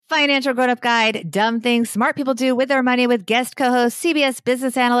Financial Grown-Up Guide, Dumb Things Smart People Do with Their Money with guest co-host, CBS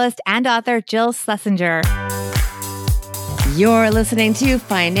business analyst and author Jill Schlesinger. You're listening to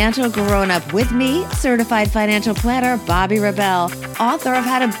Financial Grown-Up with me, certified financial planner Bobbi Rebell, author of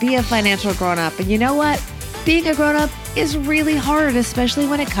How to Be a Financial Grown-Up. And you know what? Being a grown-up is really hard, especially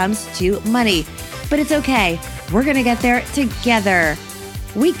when it comes to money. But it's okay. We're going to get there together.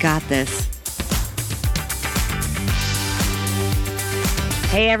 We got this.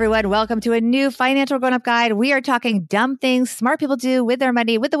 Hey everyone, welcome to a new Financial Grown-Up Guide. We are talking dumb things smart people do with their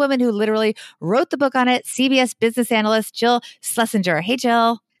money with the woman who literally wrote the book on it, CBS business analyst Jill Schlesinger. Hey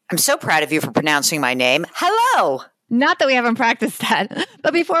Jill. I'm so proud of you for pronouncing my name. Hello. Not that we haven't practiced that.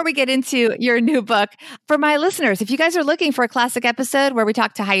 But before we get into your new book, for my listeners, if you guys are looking for a classic episode where we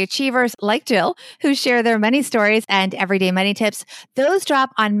talk to high achievers like Jill, who share their money stories and everyday money tips, those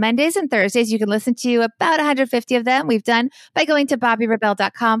drop on Mondays and Thursdays. You can listen to about 150 of them we've done by going to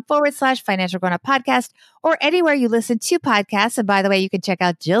bobbirebell.com/financial grown-up podcast or anywhere you listen to podcasts. And by the way, you can check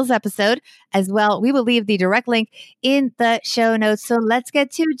out Jill's episode as well. We will leave the direct link in the show notes. So let's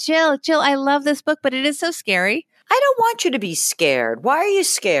get to Jill. Jill, I love this book, but it is so scary. I don't want you to be scared. Why are you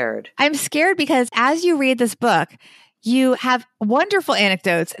scared? I'm scared because as you read this book, you have wonderful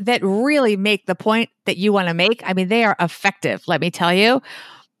anecdotes that really make the point that you want to make. I mean, they are effective, let me tell you.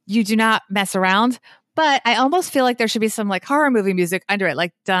 You do not mess around. But I almost feel like there should be some like horror movie music under it,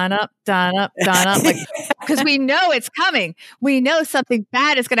 like dun up, like because we know it's coming. We know something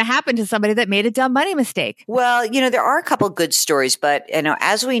bad is going to happen to somebody that made a dumb money mistake. Well, there are a couple good stories, but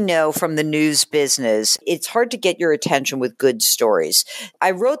as we know from the news business, it's hard to get your attention with good stories.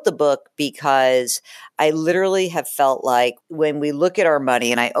 I wrote the book because I literally have felt like when we look at our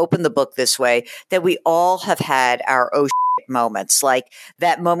money, and I open the book this way, that we all have had our moments, like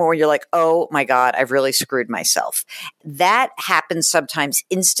that moment where you're like, oh my God, I've really screwed myself. That happens sometimes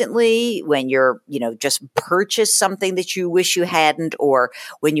instantly when you're, just purchased something that you wish you hadn't, or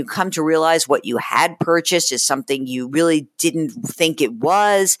when you come to realize what you had purchased is something you really didn't think it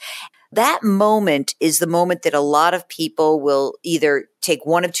was. That moment is the moment that a lot of people will either take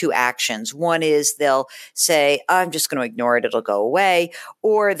one of two actions. One is they'll say, I'm just going to ignore it. It'll go away.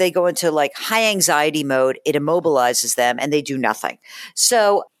 Or they go into like high anxiety mode. It immobilizes them and they do nothing.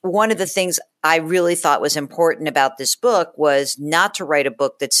 So one of the things I really thought was important about this book was not to write a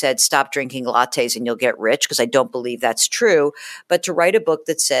book that said, stop drinking lattes and you'll get rich, because I don't believe that's true, but to write a book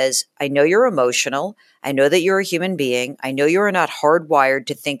that says, I know you're emotional. I know that you're a human being. I know you're not hardwired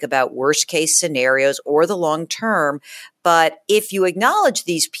to think about worst case scenarios or the long term. But if you acknowledge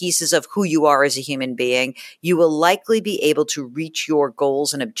these pieces of who you are as a human being, you will likely be able to reach your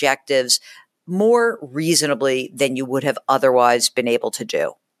goals and objectives more reasonably than you would have otherwise been able to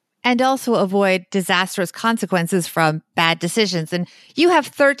do. And also avoid disastrous consequences from bad decisions. And you have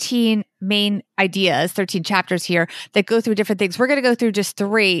 13 main ideas, 13 chapters here that go through different things. We're going to go through just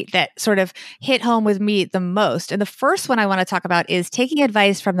 3 that sort of hit home with me the most. And the first one I want to talk about is taking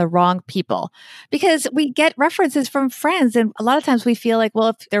advice from the wrong people, because we get references from friends. And a lot of times we feel like, well,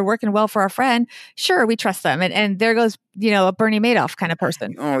 if they're working well for our friend, sure, we trust them. And there goes, a Bernie Madoff kind of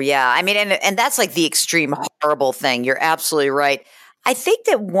person. Oh, yeah. I mean, and that's like the extreme horrible thing. You're absolutely right. I think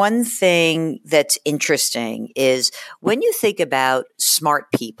that one thing that's interesting is when you think about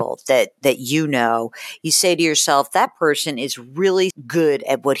smart people that you say to yourself, that person is really good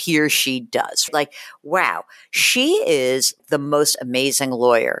at what he or she does. Like, wow, she is the most amazing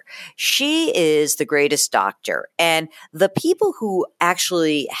lawyer. She is the greatest doctor. And the people who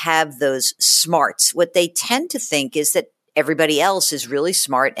actually have those smarts, what they tend to think is that everybody else is really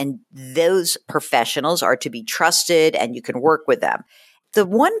smart and those professionals are to be trusted and you can work with them. The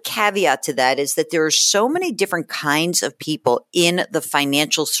one caveat to that is that there are so many different kinds of people in the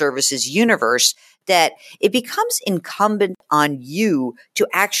financial services universe that it becomes incumbent on you to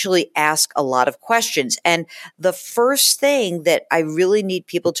actually ask a lot of questions. And the first thing that I really need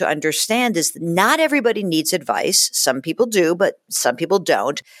people to understand is that not everybody needs advice. Some people do, but some people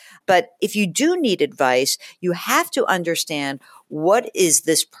don't. But if you do need advice, you have to understand who is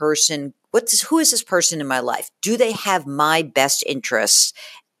this person in my life? Do they have my best interests?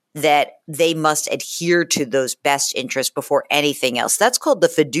 That they must adhere to those best interests before anything else. That's called the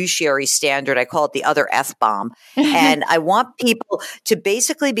fiduciary standard. I call it the other F-bomb. And I want people to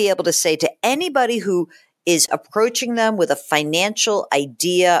basically be able to say to anybody who is approaching them with a financial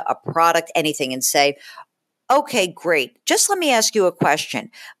idea, a product, anything, and say, okay, great. Just let me ask you a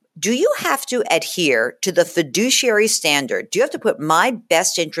question. Do you have to adhere to the fiduciary standard? Do you have to put my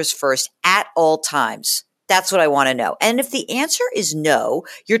best interest first at all times? That's what I want to know. And if the answer is no,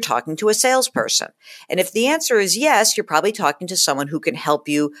 you're talking to a salesperson. And if the answer is yes, you're probably talking to someone who can help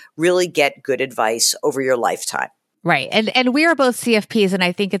you really get good advice over your lifetime. Right. And we are both CFPs. And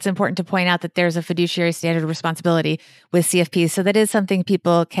I think it's important to point out that there's a fiduciary standard of responsibility with CFPs. So that is something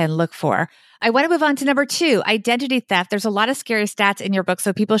people can look for. I want to move on to number 2, identity theft. There's a lot of scary stats in your book,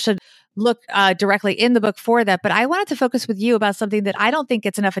 so people should look directly in the book for that. But I wanted to focus with you about something that I don't think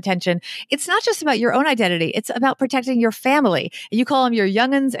gets enough attention. It's not just about your own identity. It's about protecting your family. You call them your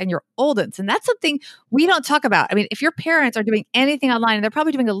young'uns and your old'uns. And that's something we don't talk about. I mean, if your parents are doing anything online, and they're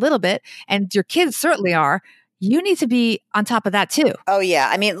probably doing a little bit, and your kids certainly are, you need to be on top of that too. Oh, yeah.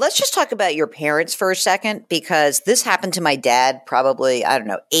 I mean, let's just talk about your parents for a second, because this happened to my dad probably,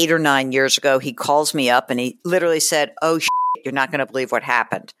 8 or 9 years ago. He calls me up and he literally said, "Oh, you're not going to believe what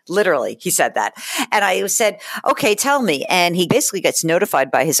happened." Literally, he said that. And I said, "Okay, tell me." And he basically gets notified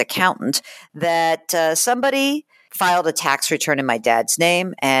by his accountant that somebody filed a tax return in my dad's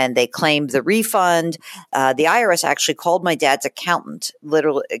name and they claimed the refund. The IRS actually called my dad's accountant,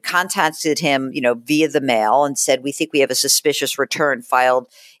 literally contacted him, via the mail and said, "We think we have a suspicious return filed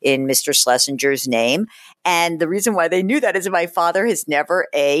in Mr. Schlesinger's name." And the reason why they knew that is my father has never,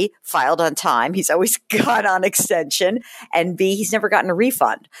 A, filed on time. He's always gone on extension. And B, he's never gotten a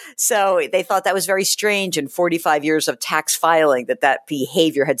refund. So they thought that was very strange in 45 years of tax filing that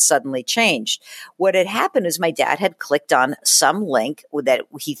behavior had suddenly changed. What had happened is my dad had clicked on some link that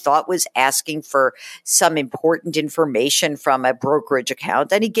he thought was asking for some important information from a brokerage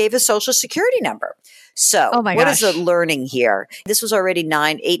account, and he gave a social security number. So what is the learning here? This was already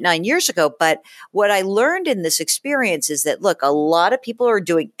 9 years ago. But what I learned in this experience is that, look, a lot of people are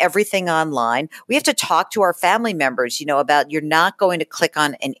doing everything online. We have to talk to our family members, about you're not going to click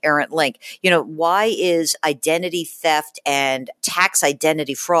on an errant link. Why is identity theft and tax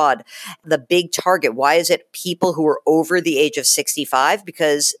identity fraud the big target? Why is it people who are over the age of 65?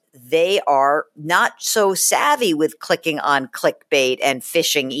 Because they are not so savvy with clicking on clickbait and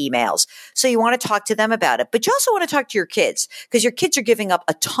phishing emails. So you want to talk to them about it. But you also want to talk to your kids, because your kids are giving up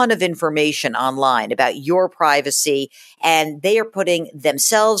a ton of information online about your privacy, and they are putting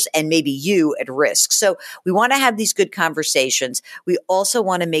themselves and maybe you at risk. So we want to have these good conversations. We also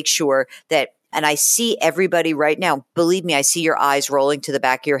want to make sure that, and I see everybody right now, believe me, I see your eyes rolling to the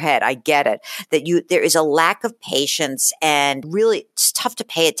back of your head. I get it, that there is a lack of patience, and really it's tough to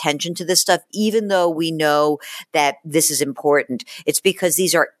pay attention to this stuff, even though we know that this is important. It's because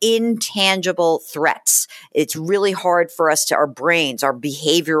these are intangible threats. It's really hard for us our brains, our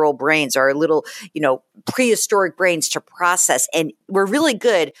behavioral brains, our little, prehistoric brains to process. And we're really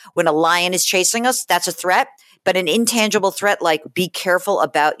good when a lion is chasing us. That's a threat. But an intangible threat like be careful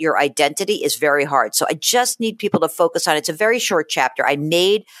about your identity is very hard. So I just need people to focus on it. It's a very short chapter. I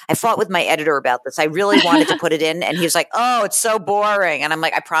fought with my editor about this. I really wanted to put it in, and he was like, "Oh, it's so boring." And I'm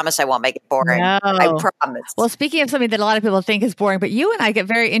like, "I promise I won't make it boring. No. I promise." Well, speaking of something that a lot of people think is boring, but you and I get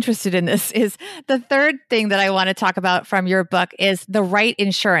very interested in this, is the third thing that I want to talk about from your book is the right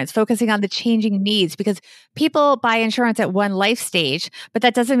insurance, focusing on the changing needs, because people buy insurance at one life stage, but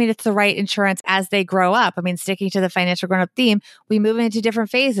that doesn't mean it's the right insurance as they grow up. I mean, sticking to the financial grown-up theme, we move into different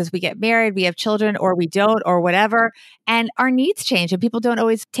phases. We get married, we have children, or we don't, or whatever. And our needs change, and people don't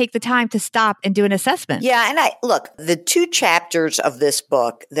always take the time to stop and do an assessment. Yeah. And look, the 2 chapters of this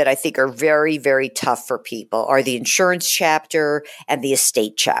book that I think are very, very tough for people are the insurance chapter and the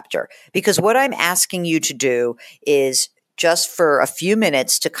estate chapter. Because what I'm asking you to do is just for a few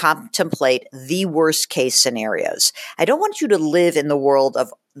minutes to contemplate the worst case scenarios. I don't want you to live in the world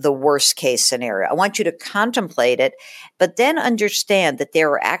of the worst case scenario. I want you to contemplate it, but then understand that there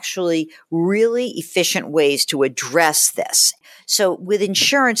are actually really efficient ways to address this. So with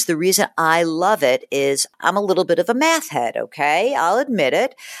insurance, the reason I love it is I'm a little bit of a math head, okay? I'll admit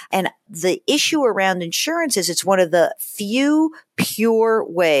it. And the issue around insurance is it's one of the few pure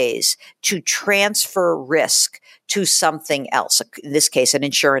ways to transfer risk to something else. In this case, an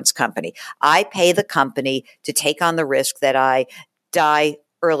insurance company. I pay the company to take on the risk that I die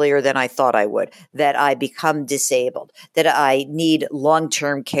earlier than I thought I would, that I become disabled, that I need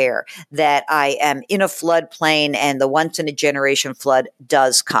long-term care, that I am in a floodplain and the once-in-a-generation flood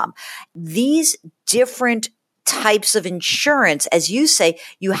does come. These different types of insurance, as you say,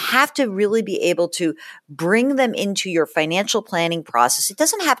 you have to really be able to bring them into your financial planning process. It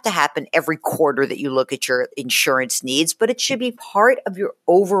doesn't have to happen every quarter that you look at your insurance needs, but it should be part of your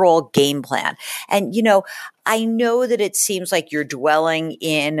overall game plan. And, I know that it seems like you're dwelling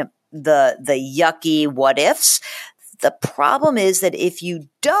in the yucky what ifs. The problem is that if you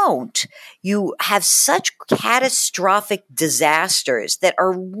don't, you have such catastrophic disasters that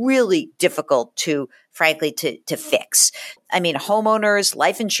are really difficult to frankly, to fix. I mean, homeowners,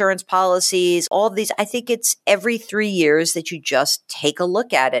 life insurance policies, all of these, I think it's every 3 years that you just take a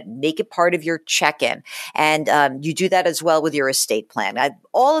look at it, make it part of your check-in. And you do that as well with your estate plan.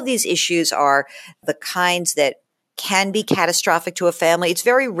 All of these issues are the kinds that can be catastrophic to a family. It's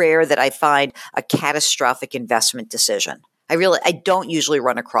very rare that I find a catastrophic investment decision. I don't usually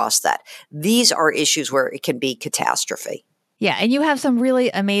run across that. These are issues where it can be catastrophe. Yeah. And you have some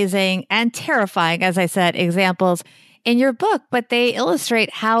really amazing and terrifying, as I said, examples in your book, but they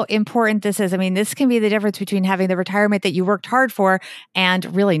illustrate how important this is. I mean, this can be the difference between having the retirement that you worked hard for and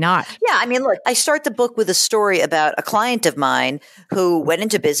really not. Yeah. I mean, look, I start the book with a story about a client of mine who went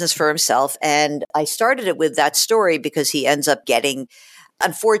into business for himself. And I started it with that story because he ends up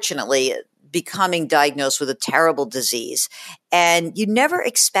unfortunately, becoming diagnosed with a terrible disease. And you never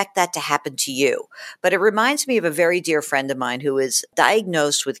expect that to happen to you. But it reminds me of a very dear friend of mine who was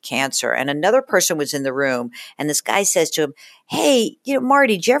diagnosed with cancer, and another person was in the room. And this guy says to him, "Hey,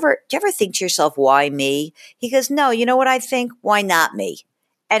 Marty, do you ever think to yourself, why me?" He goes, "No, you know what I think? Why not me?"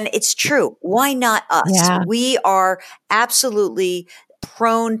 And it's true. Why not us? Yeah. We are absolutely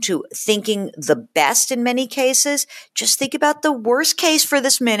prone to thinking the best in many cases. Just think about the worst case for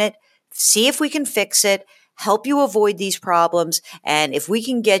this minute. See if we can fix it, help you avoid these problems. And if we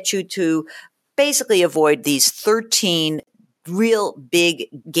can get you to basically avoid these 13 real big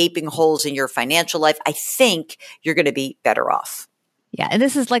gaping holes in your financial life, I think you're going to be better off. Yeah. And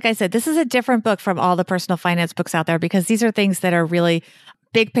this is, like I said, this is a different book from all the personal finance books out there because these are things that are really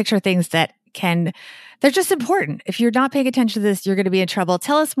big picture things that they're just important. If you're not paying attention to this, you're going to be in trouble.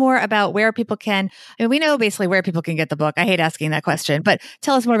 Tell us more about where people we know basically where people can get the book. I hate asking that question, but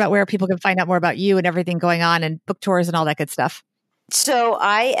tell us more about where people can find out more about you and everything going on and book tours and all that good stuff. So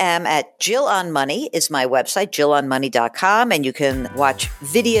I am at Jill on Money is my website, jillonmoney.com, and you can watch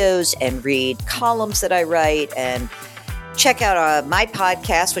videos and read columns that I write and check out my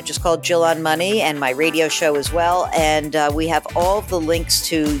podcast, which is called Jill on Money, and my radio show as well. And we have all the links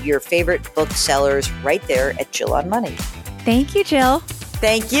to your favorite booksellers right there at Jill on Money. Thank you, Jill.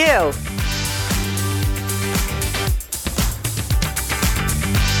 Thank you.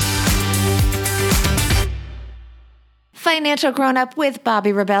 Financial Grown Up with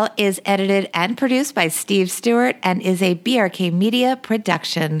Bobbi Rebell is edited and produced by Steve Stewart and is a BRK Media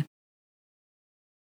production.